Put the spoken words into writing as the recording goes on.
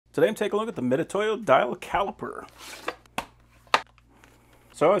Today I'm taking a look at the Mitutoyo dial caliper.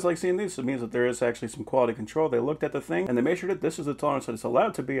 So I always like seeing these. It means that there is actually some quality control. They looked at the thing and they measured it. This is the tolerance that it's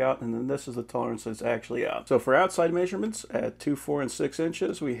allowed to be out, and then this is the tolerance that's actually out. So for outside measurements at 2, 4, and 6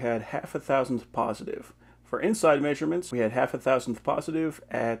 inches, we had 1/2 thousandth positive. For inside measurements, we had 1/2 thousandth positive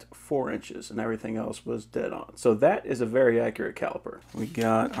at 4 inches, and everything else was dead on. So that is a very accurate caliper. We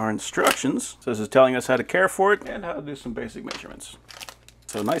got our instructions. So this is telling us how to care for it and how to do some basic measurements.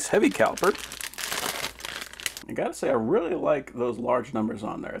 So nice heavy caliper. I gotta say, I really like those large numbers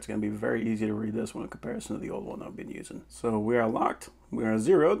on there. It's gonna be very easy to read this one in comparison to the old one I've been using. So we are locked, we are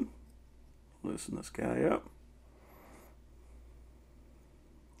zeroed. Loosen this guy up.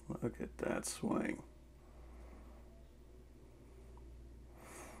 Look at that swing.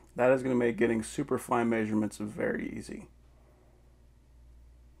 That is gonna make getting super fine measurements very easy.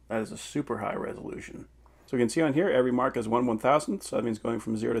 That is a super high resolution. So we can see on here, every mark is 1/1000th, so that means going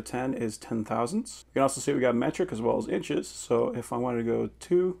from 0 to 10 is 10 thousandths. You can also see we got metric as well as inches, so if I wanted to go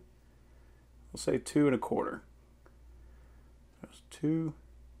 2, we'll say 2 1/4. There's 2,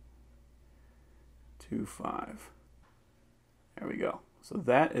 2, 5. There we go. So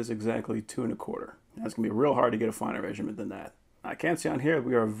that is exactly 2 1/4. That's going to be real hard to get a finer measurement than that. I can't see on here,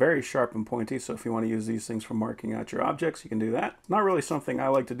 we are very sharp and pointy, so if you want to use these things for marking out your objects, you can do that. Not really something I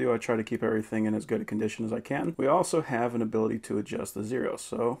like to do. I try to keep everything in as good a condition as I can. We also have an ability to adjust the zero,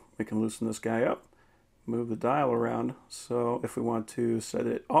 so we can loosen this guy up, move the dial around, so if we want to set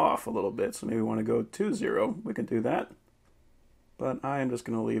it off a little bit, so maybe we want to go to 0, we can do that. But I am just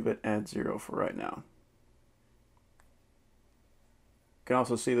going to leave it at 0 for right now. You can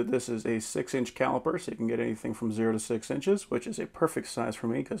also see that this is a 6-inch caliper, so you can get anything from 0 to 6 inches, which is a perfect size for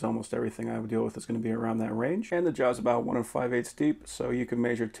me because almost everything I would deal with is going to be around that range. And the jaw's about 1 5/8 deep, so you can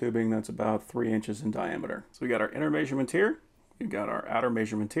measure tubing that's about 3 inches in diameter. So we got our inner measurement here, we got our outer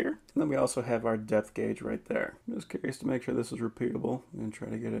measurement here, and then we also have our depth gauge right there. I'm just curious to make sure this is repeatable and try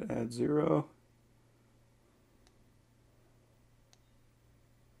to get it at 0.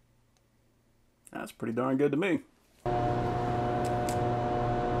 That's pretty darn good to me.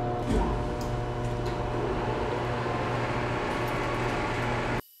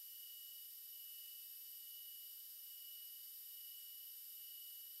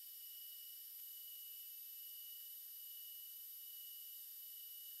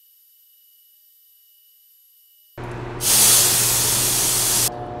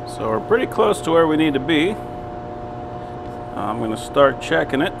 So we're pretty close to where we need to be. I'm going to start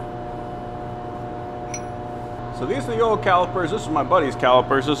checking it. So these are the old calipers. This is my buddy's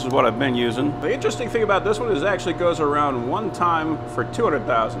calipers. This is what I've been using. The interesting thing about this one is it actually goes around 1 time for 200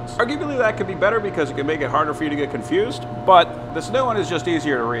 thousandths. Arguably that could be better because it can make it harder for you to get confused, but this new one is just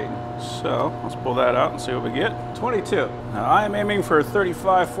easier to read. So let's pull that out and see what we get. 22. Now I am aiming for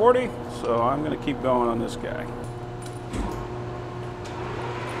 35/40, so I'm going to keep going on this guy.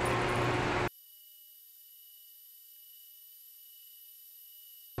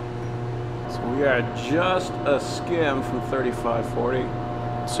 We are just a skim from 35/40.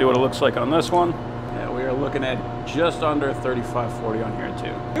 See what it looks like on this one. Yeah, we are looking at just under 35/40 on here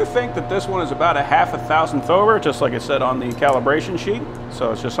too. I do think that this one is about 1/2 thousandth over, just like it said on the calibration sheet.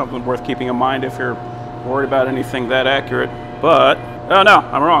 So it's just something worth keeping in mind if you're worried about anything that accurate. But, oh no,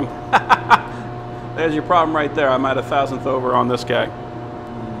 I'm wrong. There's your problem right there. I'm at 1/1000th over on this guy.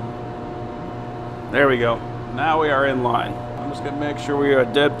 There we go. Now we are in line. I'm just going to make sure we are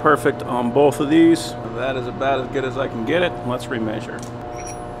dead perfect on both of these. That is about as good as I can get it. Let's remeasure.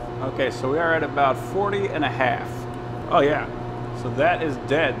 Okay, so we are at about 40 1/2. Oh yeah, so that is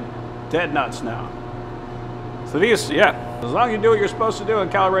dead nuts now. So these, yeah, as long as you do what you're supposed to do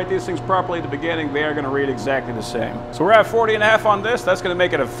and calibrate these things properly at the beginning, they are going to read exactly the same. So we're at 40 1/2 on this. That's going to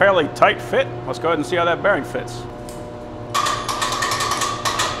make it a fairly tight fit. Let's go ahead and see how that bearing fits.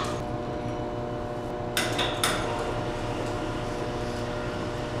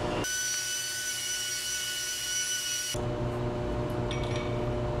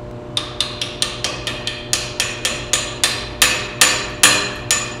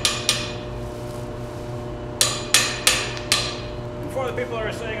 For the people that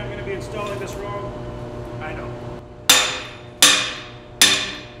are saying I'm going to be installing this wrong, I know.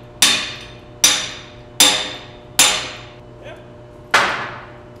 Yep.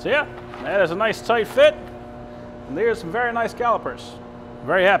 So yeah, that is a nice tight fit, and there's some very nice calipers.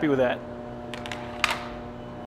 Very happy with that.